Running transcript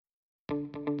Welcome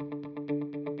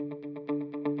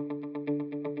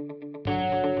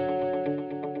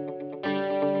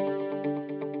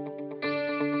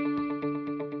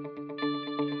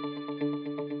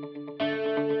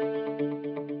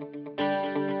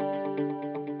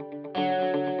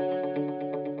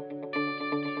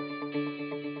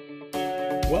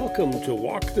to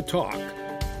Walk the Tallk,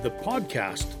 the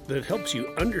podcast that helps you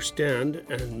understand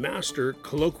and master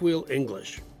colloquial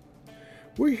English.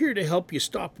 We're here to help you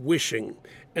stop wishing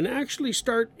and actually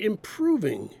start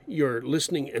improving your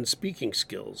listening and speaking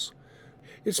skills.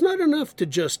 It's not enough to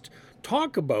just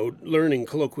talk about learning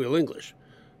colloquial English.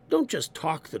 Don't just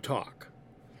talk the talk.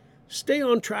 Stay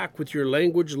on track with your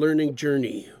language learning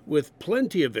journey with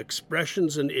plenty of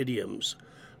expressions and idioms.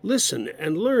 Listen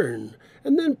and learn,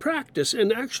 and then practice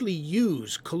and actually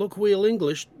use colloquial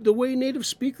English the way native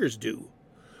speakers do.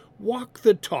 Walk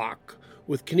the Tallk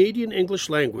with Canadian English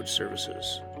Language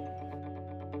Services.